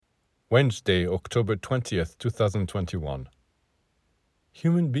Wednesday, October 20th, 2021.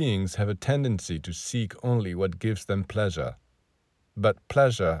 Human beings have a tendency to seek only what gives them pleasure. But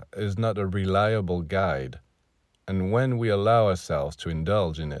pleasure is not a reliable guide, and when we allow ourselves to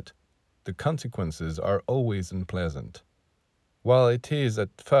indulge in it, the consequences are always unpleasant. While it is at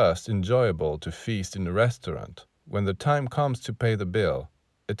first enjoyable to feast in a restaurant, when the time comes to pay the bill,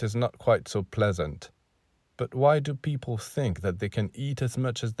 it is not quite so pleasant. But why do people think that they can eat as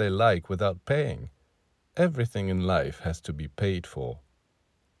much as they like without paying? Everything in life has to be paid for.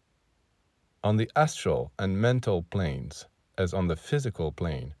 On the astral and mental planes, as on the physical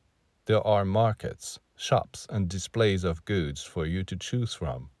plane, there are markets, shops, and displays of goods for you to choose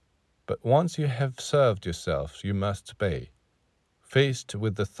from. But once you have served yourself, you must pay. Faced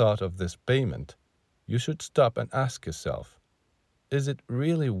with the thought of this payment, you should stop and ask yourself, is it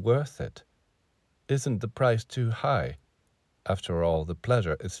really worth it? Isn't the price too high? After all, the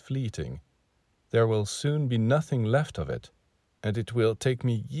pleasure is fleeting. There will soon be nothing left of it, and it will take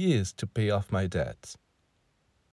me years to pay off my debts.